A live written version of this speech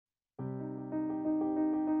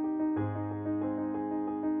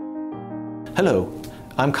Hello,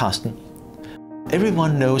 I'm Carsten.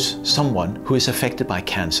 Everyone knows someone who is affected by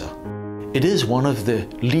cancer. It is one of the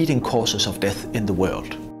leading causes of death in the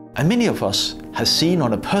world. And many of us have seen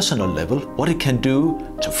on a personal level what it can do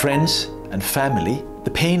to friends and family,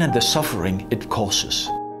 the pain and the suffering it causes.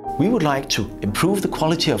 We would like to improve the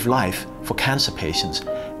quality of life for cancer patients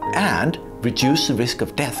and reduce the risk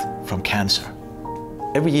of death from cancer.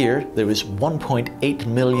 Every year there is 1.8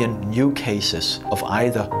 million new cases of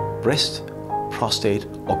either breast, prostate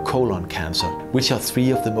or colon cancer, which are three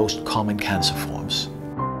of the most common cancer forms.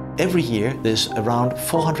 Every year there's around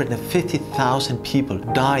 450,000 people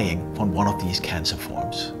dying from one of these cancer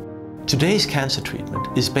forms. Today's cancer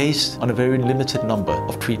treatment is based on a very limited number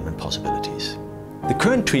of treatment possibilities. The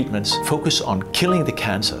current treatments focus on killing the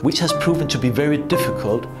cancer, which has proven to be very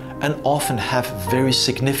difficult and often have very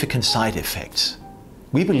significant side effects.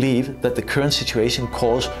 We believe that the current situation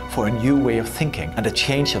calls for a new way of thinking and a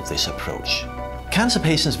change of this approach. Cancer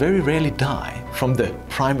patients very rarely die from the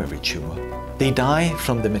primary tumor. They die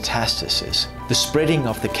from the metastasis, the spreading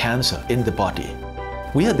of the cancer in the body.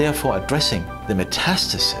 We are therefore addressing the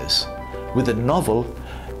metastasis with a novel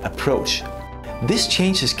approach. This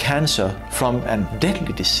changes cancer from a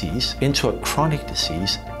deadly disease into a chronic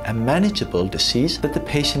disease, a manageable disease that the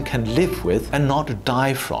patient can live with and not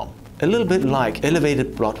die from. A little bit like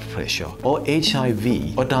elevated blood pressure or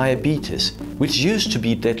HIV or diabetes, which used to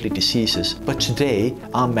be deadly diseases but today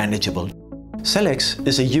are manageable. Celex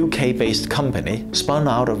is a UK-based company spun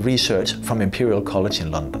out of research from Imperial College in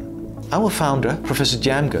London. Our founder, Professor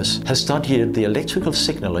Djamgoz, has studied the electrical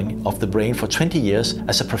signaling of the brain for 20 years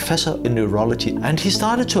as a professor in neurology, and he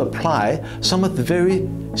started to apply some of the very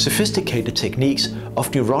sophisticated techniques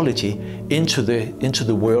of neurology into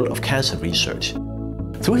the world of cancer research.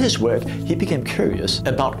 Through his work, he became curious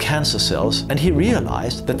about cancer cells, and he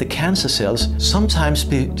realized that the cancer cells sometimes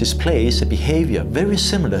displays a behavior very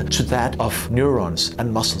similar to that of neurons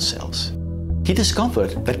and muscle cells. He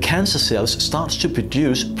discovered that cancer cells start to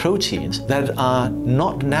produce proteins that are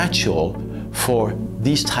not natural for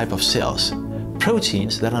these type of cells,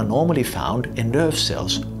 proteins that are normally found in nerve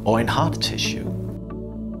cells or in heart tissue.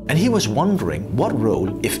 And he was wondering what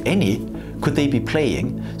role, if any, could they be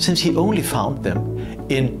playing, since he only found them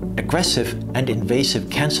in aggressive and invasive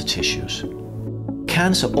cancer tissues.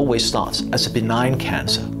 Cancer always starts as a benign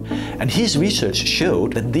cancer, and his research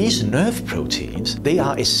showed that these nerve proteins, they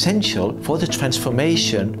are essential for the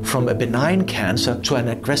transformation from a benign cancer to an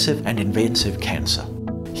aggressive and invasive cancer.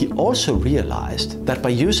 He also realized that by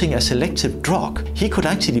using a selective drug, he could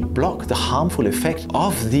actually block the harmful effect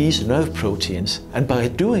of these nerve proteins, and by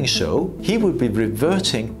doing so, he would be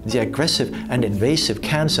reverting the aggressive and invasive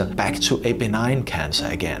cancer back to a benign cancer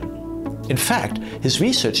again. In fact, his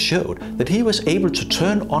research showed that he was able to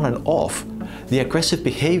turn on and off the aggressive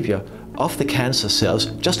behavior of the cancer cells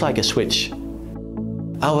just like a switch.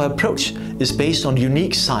 Our approach is based on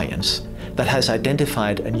unique science that has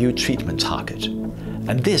identified a new treatment target.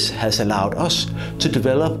 And this has allowed us to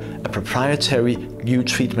develop a proprietary new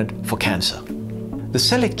treatment for cancer. The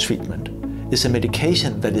Celex treatment is a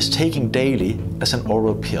medication that is taken daily as an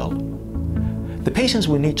oral pill. The patients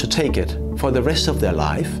will need to take it for the rest of their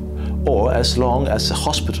life, or as long as the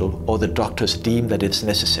hospital or the doctors deem that it's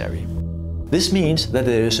necessary. This means that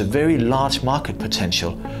there is a very large market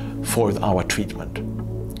potential for our treatment.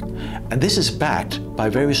 And this is backed by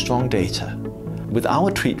very strong data. With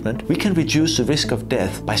our treatment, we can reduce the risk of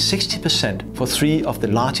death by 60% for three of the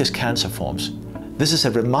largest cancer forms. This is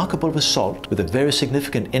a remarkable result with a very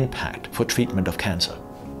significant impact for treatment of cancer.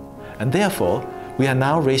 And therefore, we are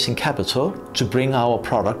now raising capital to bring our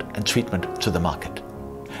product and treatment to the market.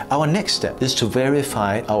 Our next step is to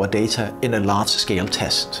verify our data in a large-scale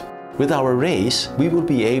test. With our raise, we will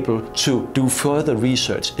be able to do further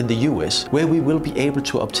research in the US, where we will be able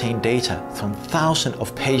to obtain data from thousands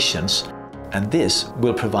of patients, and this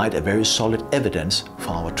will provide a very solid evidence for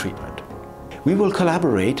our treatment. We will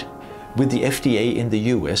collaborate with the FDA in the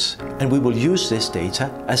US, and we will use this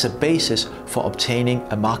data as a basis for obtaining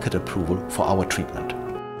a market approval for our treatment.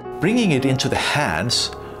 Bringing it into the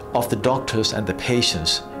hands of the doctors and the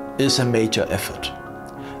patients is a major effort.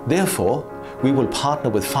 Therefore, we will partner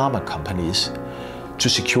with pharma companies to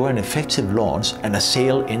secure an effective launch and a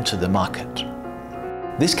sale into the market.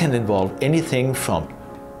 This can involve anything from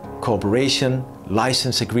cooperation,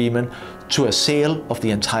 license agreement, to a sale of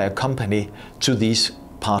the entire company to these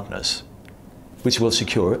partners, which will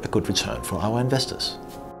secure a good return for our investors.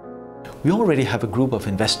 We already have a group of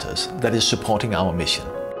investors that is supporting our mission.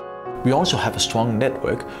 We also have a strong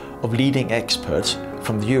network of leading experts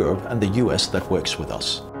from Europe and the US that works with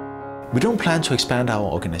us. We don't plan to expand our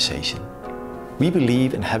organization. we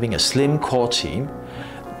believe in having a slim core team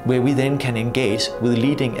where we then can engage with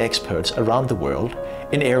leading experts around the world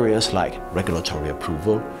in areas like regulatory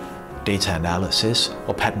approval, data analysis,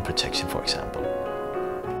 or patent protection, for example.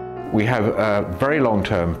 We have very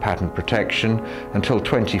long-term patent protection until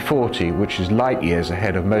 2040, which is light years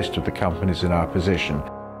ahead of most of the companies in our position.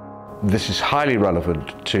 This is highly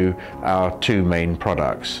relevant to our two main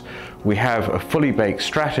products. We have a fully baked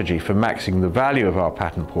strategy for maxing the value of our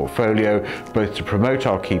patent portfolio, both to promote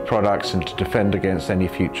our key products and to defend against any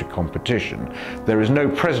future competition. There is no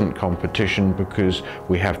present competition because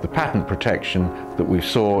we have the patent protection that we've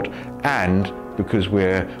sought and because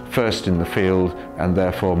we're first in the field and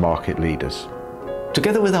therefore market leaders.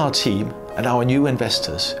 Together with our team and our new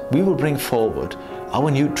investors, we will bring forward our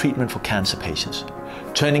new treatment for cancer patients,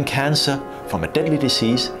 turning cancer from a deadly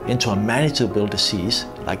disease into a manageable disease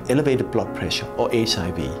like elevated blood pressure or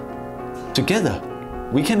HIV. Together,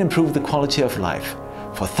 we can improve the quality of life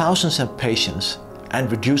for thousands of patients and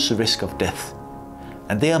reduce the risk of death,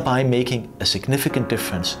 and thereby making a significant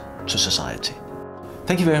difference to society.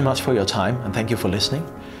 Thank you very much for your time and thank you for listening.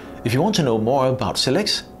 If you want to know more about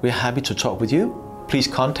Celex, we're happy to talk with you. Please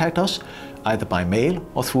contact us either by mail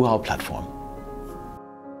or through our platform.